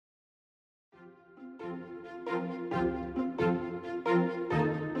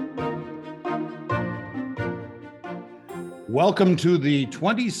Welcome to the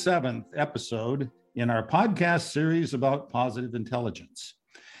 27th episode in our podcast series about positive intelligence.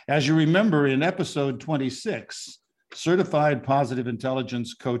 As you remember, in episode 26, certified positive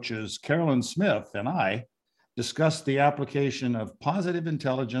intelligence coaches Carolyn Smith and I discussed the application of positive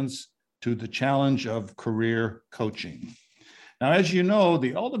intelligence to the challenge of career coaching. Now, as you know,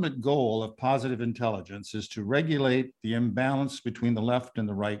 the ultimate goal of positive intelligence is to regulate the imbalance between the left and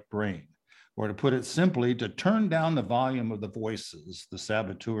the right brain. Or to put it simply, to turn down the volume of the voices, the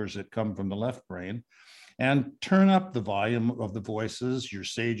saboteurs that come from the left brain, and turn up the volume of the voices, your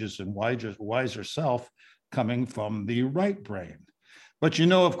sages and wiser self, coming from the right brain. But you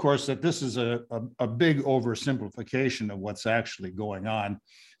know, of course, that this is a big oversimplification of what's actually going on.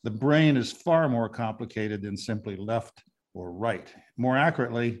 The brain is far more complicated than simply left or right. More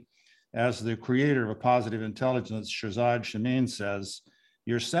accurately, as the creator of positive intelligence, Shirzad Chamine, says,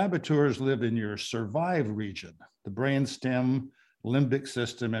 your saboteurs live in your survive region, the brainstem, limbic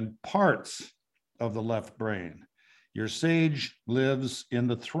system, and parts of the left brain. Your sage lives in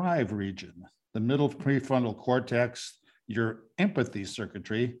the thrive region, the middle prefrontal cortex, your empathy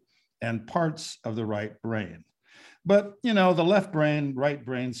circuitry, and parts of the right brain. But, you know, the left brain, right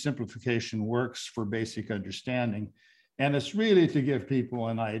brain simplification works for basic understanding. And it's really to give people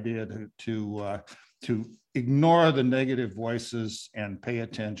an idea to ignore the negative voices and pay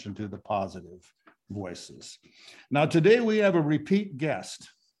attention to the positive voices. Now, today we have a repeat guest,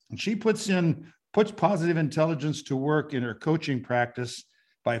 and she puts positive intelligence to work in her coaching practice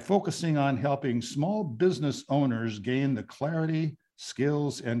by focusing on helping small business owners gain the clarity,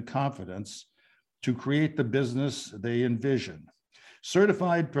 skills, and confidence to create the business they envision.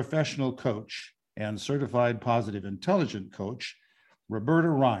 Certified professional coach and certified positive intelligence coach, Roberta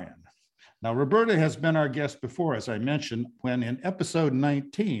Ryan. Now, Roberta has been our guest before, as I mentioned, when in episode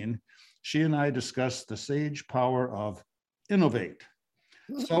 19, she and I discussed the sage power of innovate.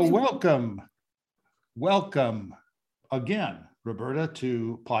 So welcome again, Roberta,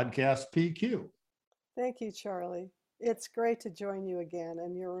 to Podcast PQ. Thank you, Charlie. It's great to join you again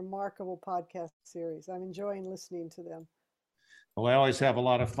and your remarkable podcast series. I'm enjoying listening to them. Well, I always have a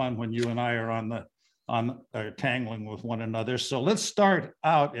lot of fun when you and I are tangling with one another. So let's start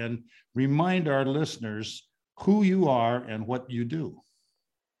out and remind our listeners who you are and what you do.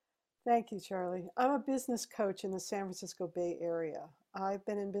 Thank you, Charlie. I'm a business coach in the San Francisco Bay Area. I've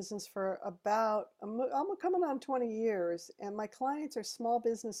been in business for I'm coming on 20 years, and my clients are small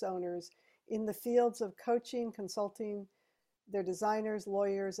business owners in the fields of coaching, consulting. They're designers,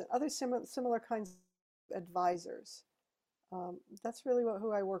 lawyers, and other similar kinds of advisors. That's really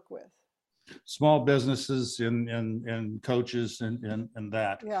who I work with. Small businesses and coaches and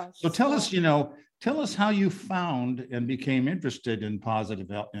that. Yeah. So tell us how you found and became interested in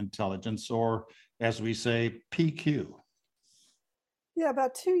positive intelligence, or as we say, PQ. Yeah,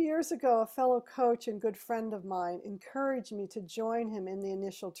 about 2 years ago, a fellow coach and good friend of mine encouraged me to join him in the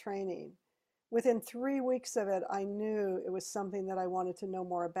initial training. Within 3 weeks of it, I knew it was something that I wanted to know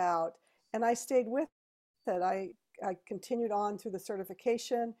more about, and I stayed with it. I continued on through the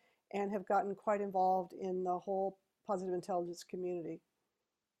certification and have gotten quite involved in the whole positive intelligence community.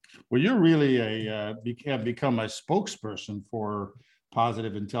 Well, you're really have become a spokesperson for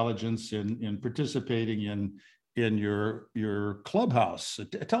positive intelligence in participating in your clubhouse.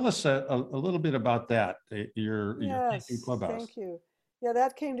 Tell us a little bit about that, your clubhouse. Thank you. Yeah,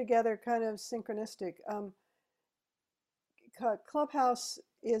 that came together kind of synchronistic. Clubhouse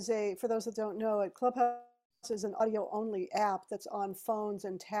is for those that don't know it, Clubhouse is an audio-only app that's on phones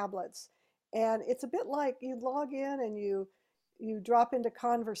and tablets. And it's a bit like you log in and you drop into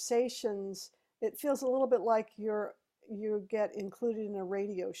conversations. It feels a little bit like you get included in a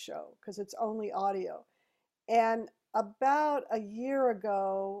radio show because it's only audio. And about a year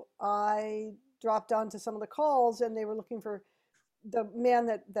ago, I dropped onto some of the calls, and they were looking for the man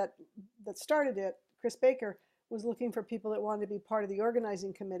that started it, Chris Baker, was looking for people that wanted to be part of the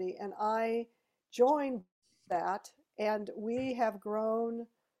organizing committee, and I joined that, and we have grown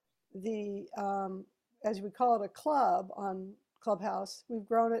the, as we call it, a club on Clubhouse. We've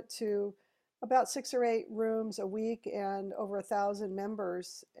grown it to about 6 or 8 rooms a week and over 1,000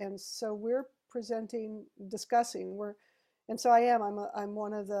 members, and so we're discussing. I'm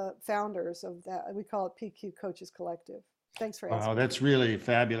one of the founders of that. We call it PQ Coaches Collective. Thanks for asking. Wow, that's really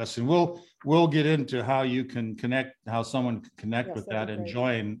fabulous. And we'll get into how you can connect, how someone can connect with that and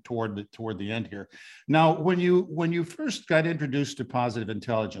join toward the end here. Now, when you first got introduced to positive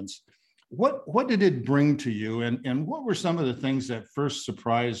intelligence, what did it bring to you, and what were some of the things that first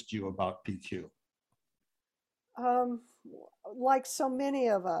surprised you about PQ? like so many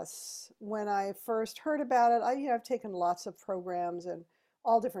of us, when I first heard about it, I've taken lots of programs and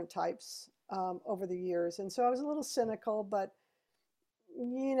all different types over the years. And so I was a little cynical, but,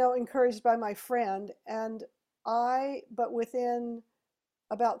 encouraged by my friend. But within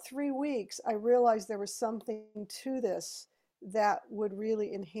about 3 weeks, I realized there was something to this that would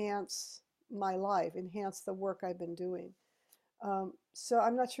really enhance my life, enhance the work I've been doing. So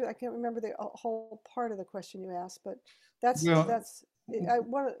I'm not sure. I can't remember the whole part of the question you asked, but Well, that's.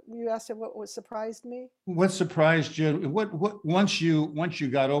 What you asked what surprised me. what surprised you? What once you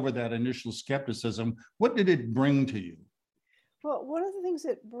got over that initial skepticism, what did it bring to you? Well, one of the things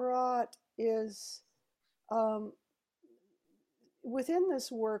it brought is um, within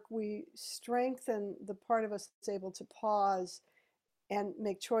this work, we strengthen the part of us that's able to pause and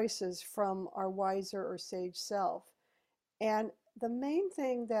make choices from our wiser or sage self. And the main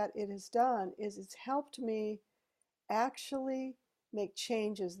thing that it has done is it's helped me actually make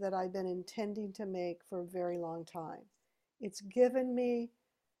changes that I've been intending to make for a very long time. It's given me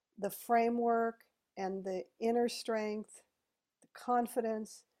the framework and the inner strength, the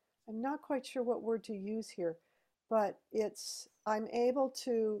confidence. I'm not quite sure what word to use here, but I'm able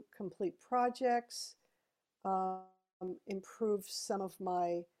to complete projects, um, improve some of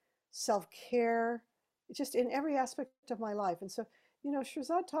my self-care, just in every aspect of my life. And so,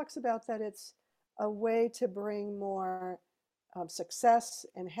 Shirzad talks about that it's a way to bring more success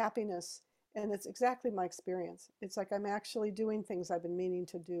and happiness. And it's exactly my experience. It's like I'm actually doing things I've been meaning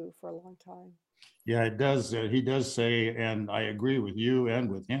to do for a long time. Yeah, it does. He does say, and I agree with you and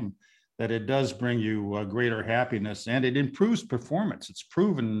with him, that it does bring you greater happiness and it improves performance. It's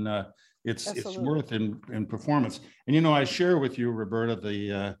proven it's Absolutely. worth in performance. And I share with you, Roberta,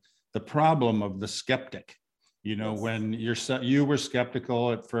 the problem of the skeptic. Yes. When you were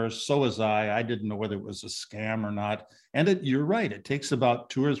skeptical at first, so was I. I didn't know whether it was a scam or not. And you're right. It takes about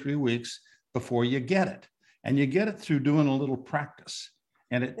 2 or 3 weeks before you get it, and you get it through doing a little practice.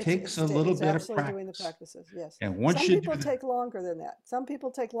 And it takes a little It's bit of absolutely doing the practice. practices. Yes. And once Some you do people that, take longer than that. Some people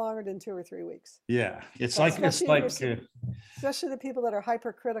take longer than 2 or 3 weeks. yeah, it's But like it's especially if you're, like especially the people that are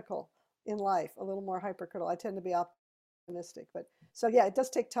hypercritical in life, a little more hypercritical. I tend to be optimistic, but so yeah, it does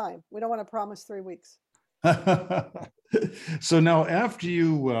take time. We don't want to promise 3 weeks. so now after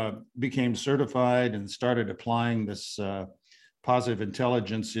you became certified and started applying this positive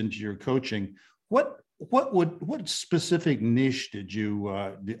intelligence into your coaching, what specific niche did you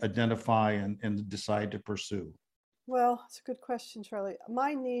identify and decide to pursue? Well, it's a good question, Charlie.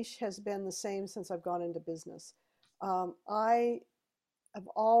 My niche has been the same since I've gone into business. I have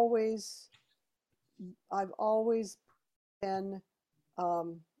always, I've always been,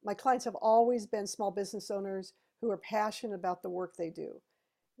 my clients have always been small business owners who are passionate about the work they do.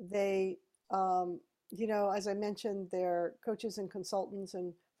 They, as I mentioned, they're coaches and consultants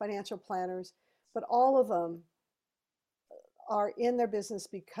and financial planners, but all of them are in their business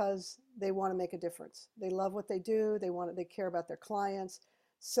because they want to make a difference. They love what they do. They care about their clients.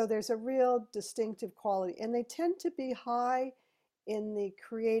 So there's a real distinctive quality, and they tend to be high in the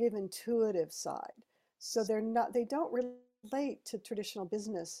creative, intuitive side. So they don't relate to traditional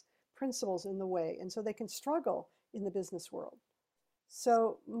business principles in the way, and so they can struggle in the business world.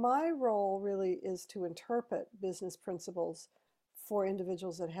 So my role really is to interpret business principles for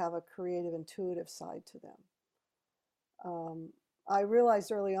individuals that have a creative, intuitive side to them. Um, I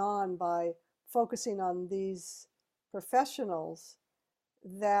realized early on by focusing on these professionals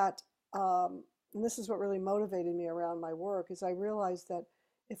that, and this is what really motivated me around my work, is I realized that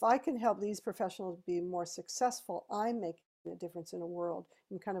if I can help these professionals be more successful, I'm making a difference in a world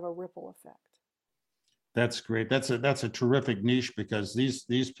in kind of a ripple effect. That's great. That's a terrific niche, because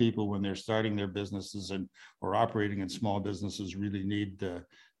these people, when they're starting their businesses and or operating in small businesses, really need to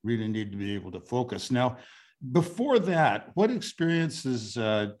be able to focus. Now, before that, what experiences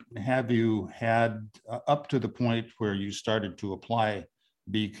have you had up to the point where you started to apply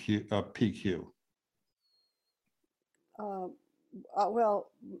PQ? Um,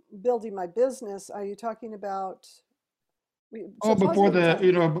 well, building my business, are you talking about? Oh, So positive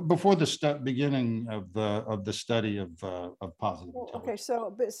intelligence. before the beginning of the study of positive Well, okay, intelligence.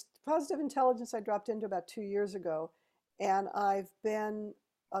 so positive intelligence I dropped into about 2 years ago, and I've been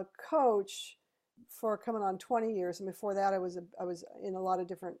a coach for coming on 20 years. And before that, I was in a lot of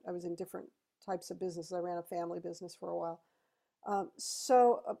different I was in different types of businesses. I ran a family business for a while. I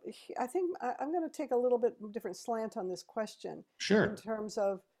think I'm going to take a little bit different slant on this question in Sure. terms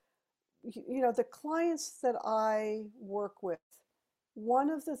of the clients that I work with. One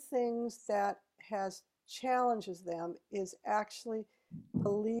of the things that has challenges them is actually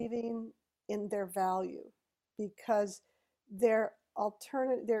believing in their value, because they're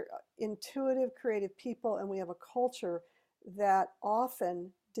they're intuitive, creative people, and we have a culture that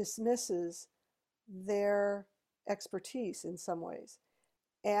often dismisses their expertise in some ways.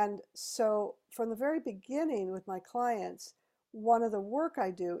 And so from the very beginning with my clients, one of the work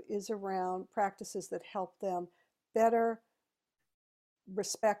I do is around practices that help them better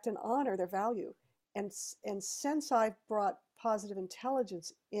respect and honor their value. And since I've brought positive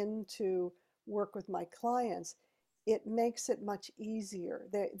intelligence into work with my clients, it makes it much easier.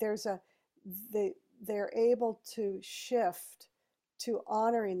 They're able to shift to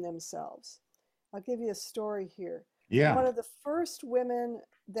honoring themselves. I'll give you a story here. Yeah. One of the first women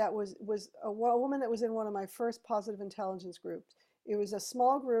that was a woman that was in one of my first positive intelligence groups. It was a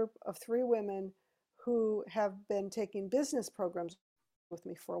small group of 3 women who have been taking business programs with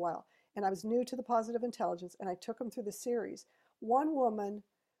me for a while. And I was new to the positive intelligence, and I took them through the series. One woman,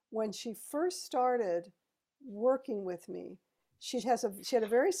 when she first started working with me, she had a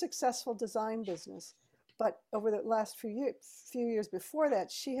very successful design business, but over the last few years before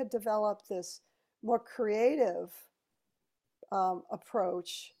that, she had developed this more creative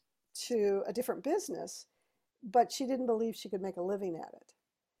approach to a different business, but she didn't believe she could make a living at it.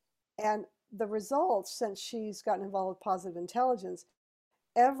 And the results, since she's gotten involved with positive intelligence,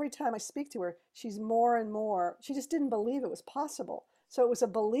 every time I speak to her, she's more and more, she just didn't believe it was possible. So it was a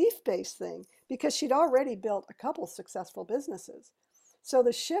belief-based thing because she'd already built a couple successful businesses. So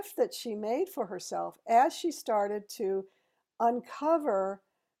the shift that she made for herself as she started to uncover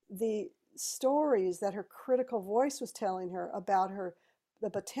the stories that her critical voice was telling her about the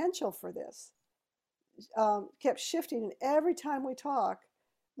potential for this, kept shifting. And every time we talk,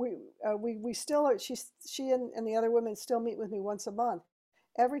 we still are, she and the other women still meet with me once a month.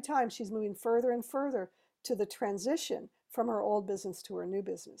 Every time she's moving further and further to the transition from her old business to her new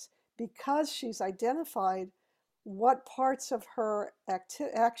business because she's identified what parts of her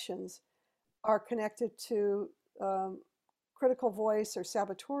actions are connected to critical voice or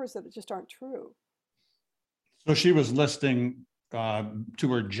saboteurs that just aren't true. So she was listening to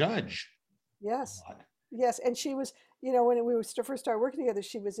her judge. Yes. Yes. And she was, when we first started working together,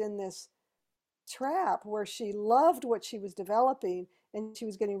 she was in this trap where she loved what she was developing and she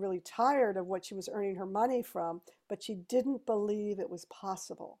was getting really tired of what she was earning her money from, but she didn't believe it was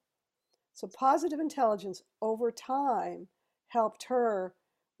possible. So positive intelligence over time helped her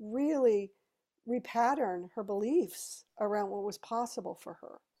really repattern her beliefs around what was possible for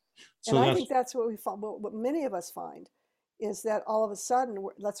her. So And I think that's what we find, what many of us find is that all of a sudden,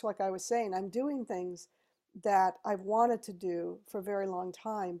 that's like I was saying, I'm doing things that I've wanted to do for a very long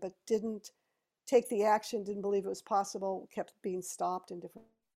time, but didn't take the action, didn't believe it was possible, kept being stopped in different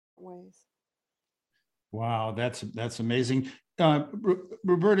ways. Wow, that's amazing.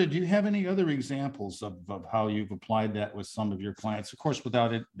 Roberta, do you have any other examples of how you've applied that with some of your clients? Of course,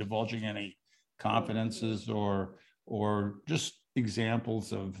 without it divulging any confidences or just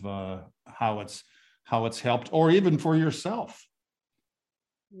examples of how it's helped, or even for yourself.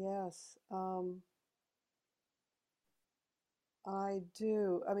 Yes, I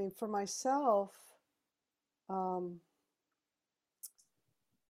do. I mean, for myself,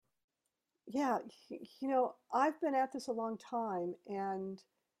 yeah, I've been at this a long time and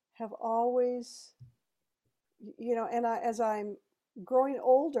have always, and as I'm growing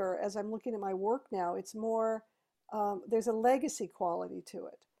older, as I'm looking at my work now, it's more, there's a legacy quality to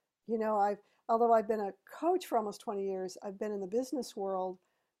it. Although I've been a coach for almost 20 years, I've been in the business world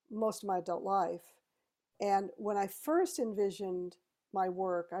most of my adult life. And when I first envisioned my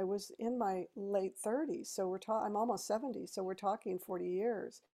work, I was in my late 30s. So I'm almost 70. So we're talking 40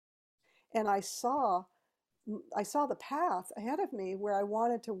 years. And I saw the path ahead of me where I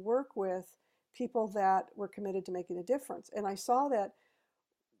wanted to work with people that were committed to making a difference. And I saw that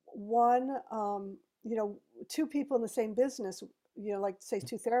one, 2 people in the same business, like say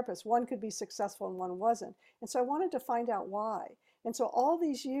 2 therapists, one could be successful and one wasn't. And so I wanted to find out why. And so all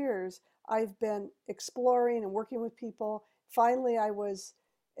these years I've been exploring and working with people. Finally, I was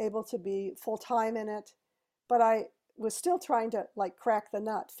able to be full-time in it, but I was still trying to like crack the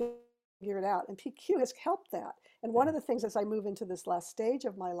nut, figure it out. And PQ has helped that. And one of the things as I move into this last stage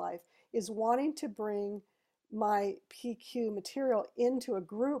of my life is wanting to bring my PQ material into a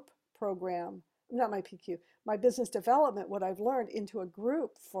group program, not my PQ, my business development, what I've learned into a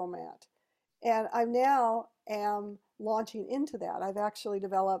group format. And I now am launching into that. I've actually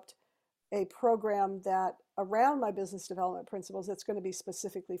developed a program that around my business development principles that's going to be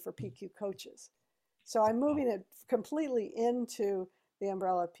specifically for PQ coaches. So I'm moving it completely into the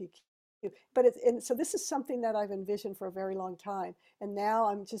umbrella of PQ. But so this is something that I've envisioned for a very long time. And now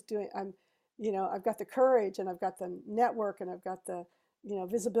I'm I've got the courage and I've got the network and I've got the,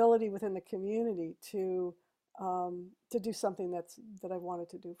 visibility within the community to do something that I've wanted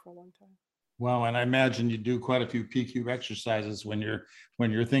to do for a long time. Well, and I imagine you do quite a few PQ exercises when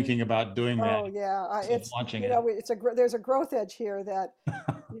you're thinking about doing that, Oh yeah, it's launching it. there's a growth edge here that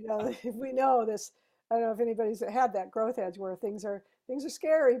if we know this. I don't know if anybody's had that growth edge where things are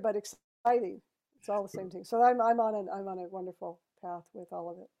scary but exciting. It's all the same thing. So I'm on a wonderful path with all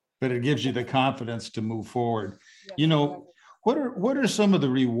of it. But it gives you the confidence to move forward. Yes, You know, exactly. what are some of the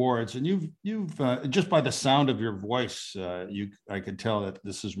rewards? And you've just by the sound of your voice, I could tell that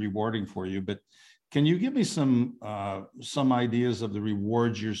this is rewarding for you. But can you give me some ideas of the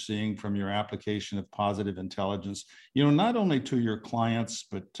rewards you're seeing from your application of positive intelligence? Not only to your clients,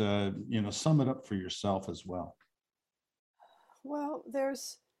 but sum it up for yourself as well. Well,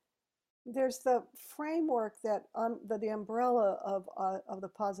 there's the framework that the umbrella of the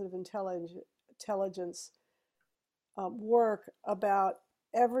positive intelligence work about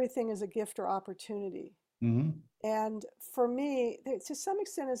everything is a gift or opportunity. Mm-hmm. And for me, to some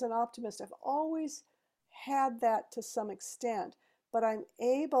extent, as an optimist, I've always had that to some extent, but I'm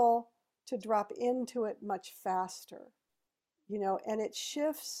able to drop into it much faster, and it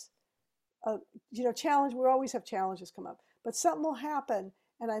shifts. Challenge. We always have challenges come up, but something will happen,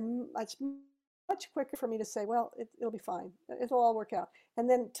 and it's much quicker for me to say, well, it'll be fine. It'll all work out. And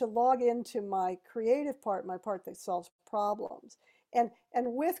then to log into my creative part, my part that solves problems. And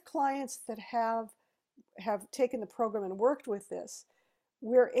with clients that have taken the program and worked with this,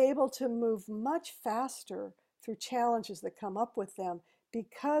 we're able to move much faster through challenges that come up with them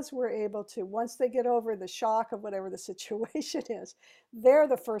because we're able to, once they get over the shock of whatever the situation is, they're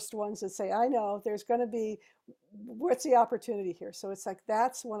the first ones that say, I know there's going to be, what's the opportunity here? So it's like,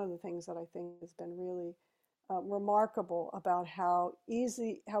 that's one of the things that I think has been really remarkable about how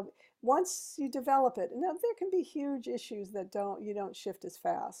once you develop it, now there can be huge issues that you don't shift as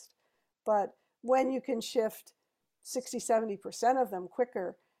fast, but when you can shift 60-70% of them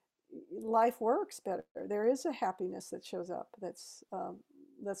quicker, life works better. There is a happiness that shows up that's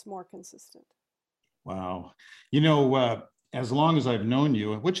more consistent. Wow. As long as I've known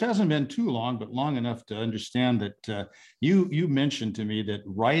you, which hasn't been too long, but long enough to understand that you mentioned to me that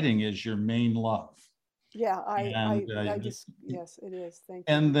writing is your main love. Yeah, And I just, yes, it is. Thank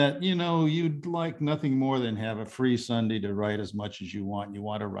you. and that you'd like nothing more than have a free Sunday to write as much as you want. You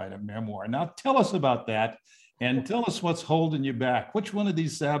want to write a memoir. Now tell us about that, and tell us what's holding you back. Which one of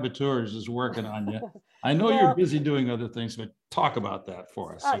these saboteurs is working on you? I know you're Well, busy doing other things, but talk about that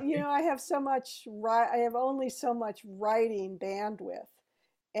for us. Okay? I have I have only so much writing bandwidth,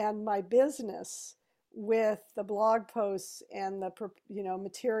 and my business with the blog posts and the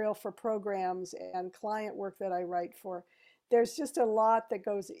material for programs and client work that I write for, there's just a lot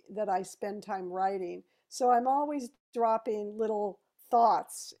that I spend time writing. So I'm always dropping little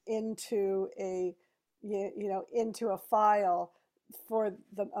thoughts into into a file for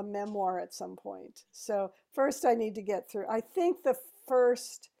a memoir at some point. So first I need to get through. I think the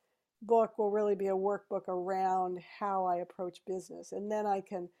first book will really be a workbook around how I approach business, and then I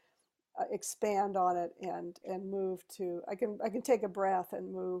can expand on it and move to. I can take a breath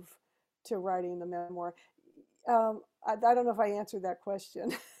and move to writing the memoir. I don't know if I answered that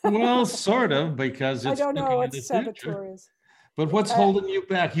question. Well, sort of, because I it's don't know looking what at the future. saboteur is. But what's Uh, holding you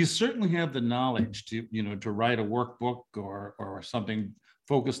back? You certainly have the knowledge to write a workbook or something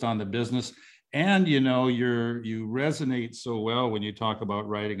focused on the business. And you resonate so well when you talk about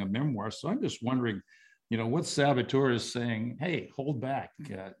writing a memoir. So I'm just wondering, what saboteur is saying, hey, hold back.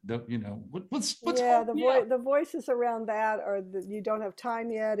 What's Yeah, holding you up? the voices around that are that you don't have time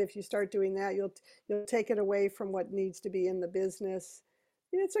yet. If you start doing that, you'll take it away from what needs to be in the business.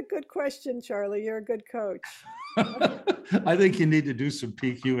 Yeah, it's a good question, Charlie. You're a good coach. I think you need to do some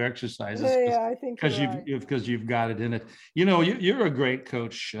PQ exercises Yeah, I think you're because right. you've got it in it. You're a great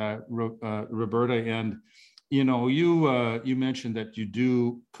coach, Roberta, and you mentioned that you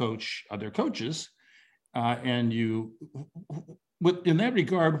do coach other coaches, and in that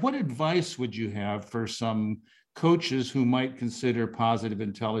regard, what advice would you have for some coaches who might consider positive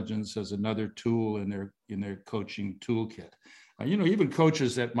intelligence as another tool in their coaching toolkit? Even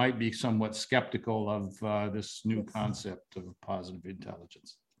coaches that might be somewhat skeptical of this new Yes. concept of positive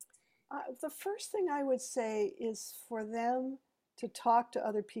intelligence. The first thing I would say is for them to talk to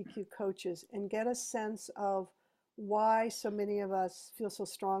other PQ coaches and get a sense of why so many of us feel so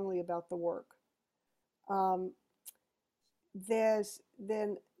strongly about the work. Um, there's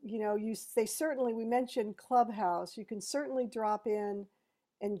then they certainly, we mentioned Clubhouse. You can certainly drop in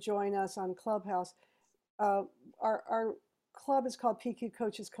and join us on Clubhouse. Uh, our club is called PQ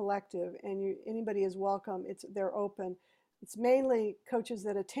Coaches Collective, and anybody is welcome. They're open. It's mainly coaches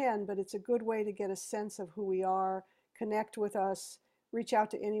that attend, but it's a good way to get a sense of who we are, connect with us, reach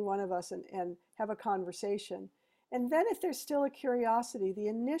out to any one of us and have a conversation. And then if there's still a curiosity, the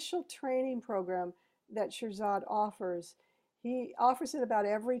initial training program that Shirzad offers, he offers it about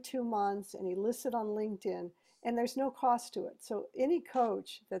every 2 months, and he lists it on LinkedIn, and there's no cost to it. So any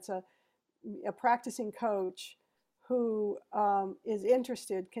coach that's a practicing coach who is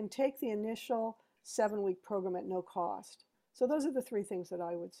interested can take the initial 7-week program at no cost. So those are the 3 things that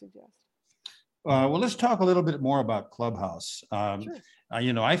I would suggest. Well, let's talk a little bit more about Clubhouse. Sure.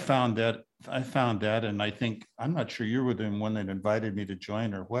 I found that, and I think, I'm not sure you were the one that invited me to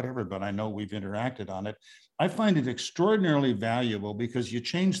join or whatever, but I know we've interacted on it. I find it extraordinarily valuable because you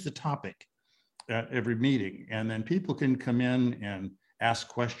change the topic at every meeting, and then people can come in and ask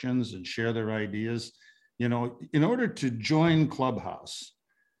questions and share their ideas. In order to join Clubhouse,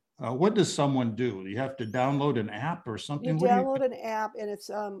 what does someone do? You have to download an app or something? You download an app, and it's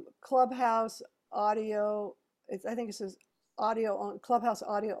Clubhouse audio. I think it says audio on Clubhouse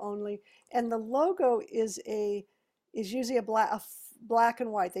audio only, and the logo is usually a black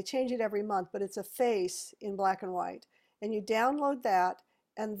and white. They change it every month, but it's a face in black and white. And you download that,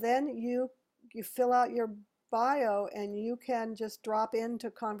 and then you fill out your bio, and you can just drop into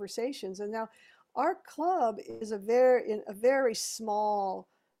conversations. And now, our club is a very small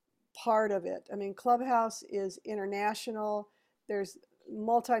part of it. I mean, Clubhouse is international. There's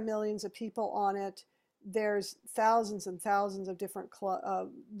multi-millions of people on it. There's thousands and thousands of different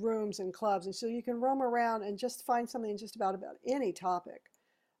rooms and clubs. And so you can roam around and just find something just about any topic.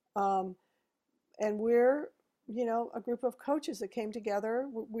 And we're, a group of coaches that came together.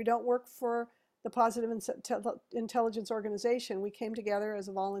 We don't work for the Positive Intelligence Organization. We came together as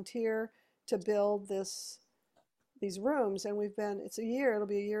a volunteer to build these rooms, and it's a year. It'll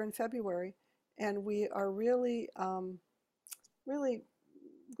be a year in February, and we are really, really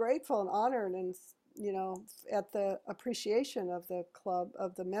grateful and honored, and at the appreciation of the club,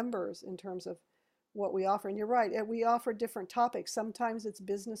 of the members, in terms of what we offer. And you're right, we offer different topics. Sometimes it's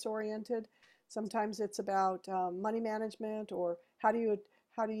business oriented, sometimes it's about money management, or how do you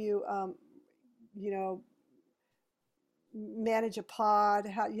manage a pod.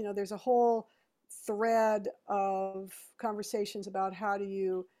 There's a whole thread of conversations about how do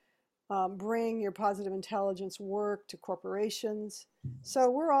you bring your positive intelligence work to corporations. So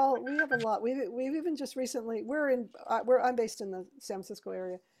we have a lot. We've even just recently, I'm based in the San Francisco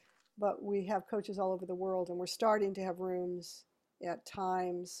area, but we have coaches all over the world, and we're starting to have rooms at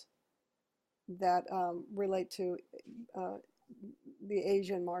times that relate to the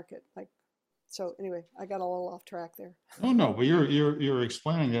Asian market. So anyway, I got a little off track there. Oh no, but you're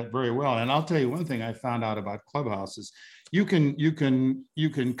explaining that very well. And I'll tell you one thing I found out about Clubhouse is you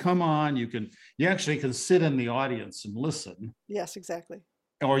can come on, you actually can sit in the audience and listen. Yes, exactly.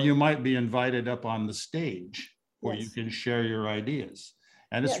 Or you might be invited up on the stage where Yes. you can share your ideas.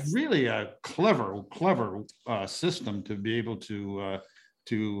 And it's Yes. really a clever system to be able to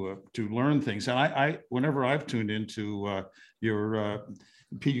learn things. And I whenever I've tuned into your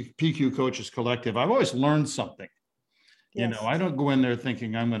PQ Coaches Collective, I've always learned something. Yes. I don't go in there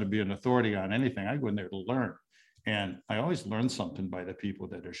thinking I'm going to be an authority on anything. I go in there to learn, and I always learn something by the people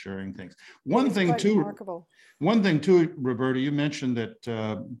that are sharing things. One thing too, Roberta, you mentioned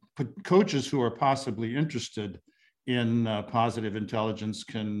that coaches who are possibly interested in positive intelligence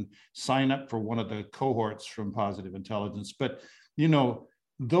can sign up for one of the cohorts from Positive Intelligence. But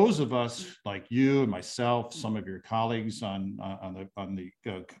those of us like you and myself, some of your colleagues in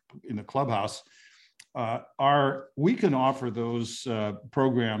the Clubhouse, we can offer those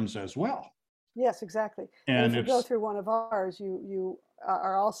programs as well. Yes, exactly. And if you go through one of ours, you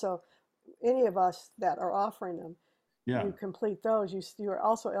are also, any of us that are offering them, you complete those, you are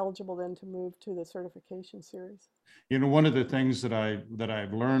also eligible then to move to the certification series. One of the things that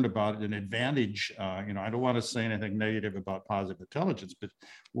I've learned about an advantage, I don't want to say anything negative about positive intelligence, but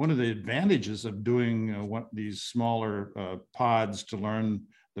one of the advantages of doing these smaller pods to learn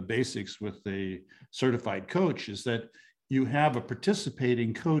the basics with a certified coach is that you have a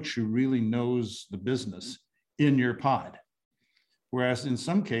participating coach who really knows the business in your pod. Whereas in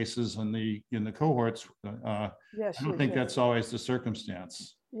some cases in the cohorts, yes, I don't think that's always the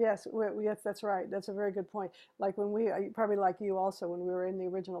circumstance. Yes, yes, that's right. That's a very good point. Like when probably like you also, when we were in the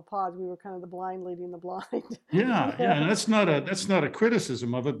original pods, we were kind of the blind leading the blind. Yeah, and that's not a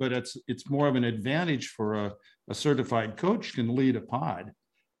criticism of it, but it's more of an advantage for a certified coach can lead a pod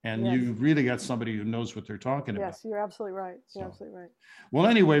And Yes. you've really got somebody who knows what they're talking about. Yes, you're absolutely right. You're So. absolutely right. Well,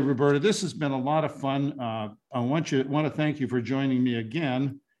 anyway, Roberta, this has been a lot of fun. I want to thank you for joining me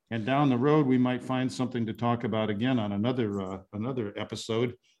again. And down the road, we might find something to talk about again on another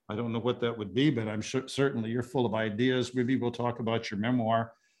episode. I don't know what that would be, but I'm sure certainly you're full of ideas. Maybe we'll talk about your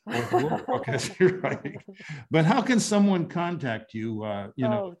memoir. Okay, you're right. But how can someone contact you?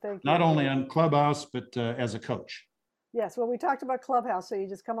 Not only on Clubhouse, but as a coach. Yes, well, we talked about Clubhouse, so you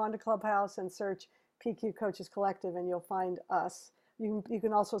just come on to Clubhouse and search PQ Coaches Collective, and you'll find us. You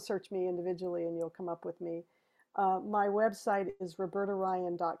can also search me individually, and you'll come up with me. My website is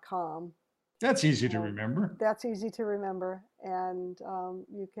robertaryan.com. That's easy to remember. That's easy to remember, and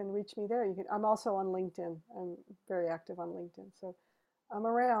you can reach me there. I'm also on LinkedIn. I'm very active on LinkedIn, so I'm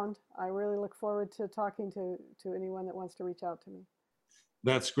around. I really look forward to talking to anyone that wants to reach out to me.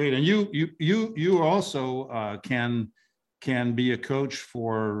 That's great, and you also can be a coach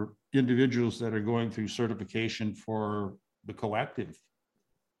for individuals that are going through certification for the Coactive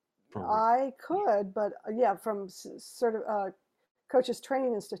program. I could, but yeah, from Coaches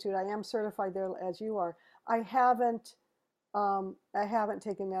Training Institute, I am certified there as you are. I haven't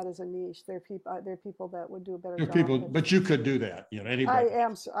taken that as a niche. There are people that would do a better job. But you could do that. Anybody.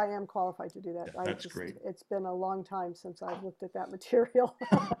 I am qualified to do that. That's great. It's been a long time since I've looked at that material.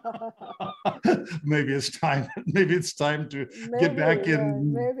 Maybe it's time. Maybe it's time to get back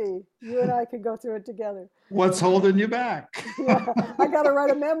in. Maybe you and I could go through it together. What's holding you back? Yeah, I got to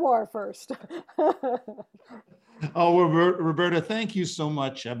write a memoir first. Oh, Roberta, thank you so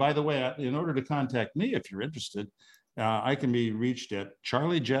much. By the way, in order to contact me, if you're interested, I can be reached at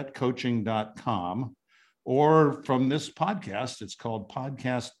charliejetcoaching.com, or from this podcast, it's called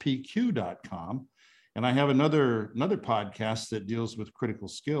podcastpq.com. And I have another podcast that deals with critical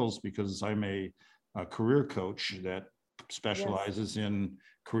skills, because I'm a career coach that specializes in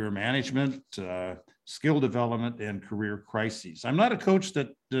career management, skill development, and career crises. I'm not a coach that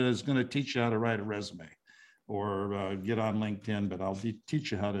is going to teach you how to write a resume or get on LinkedIn, but I'll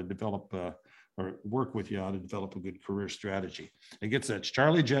teach you how to develop or work with you how to develop a good career strategy. That's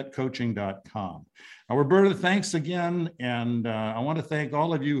charliejetcoaching.com. Now, Roberta, thanks again. And I want to thank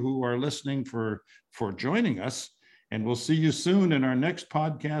all of you who are listening for joining us. And we'll see you soon in our next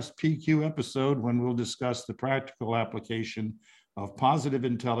podcast PQ episode, when we'll discuss the practical application of positive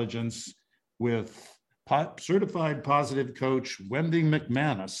intelligence with certified positive coach Wendy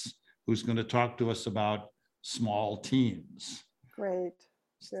McManus, who's going to talk to us about small teams. Great.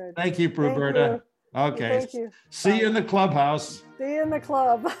 Good. Thank you, Roberta. Okay. Thank you. See you in the clubhouse. See you in the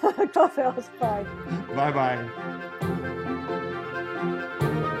clubhouse. Bye. Bye-bye.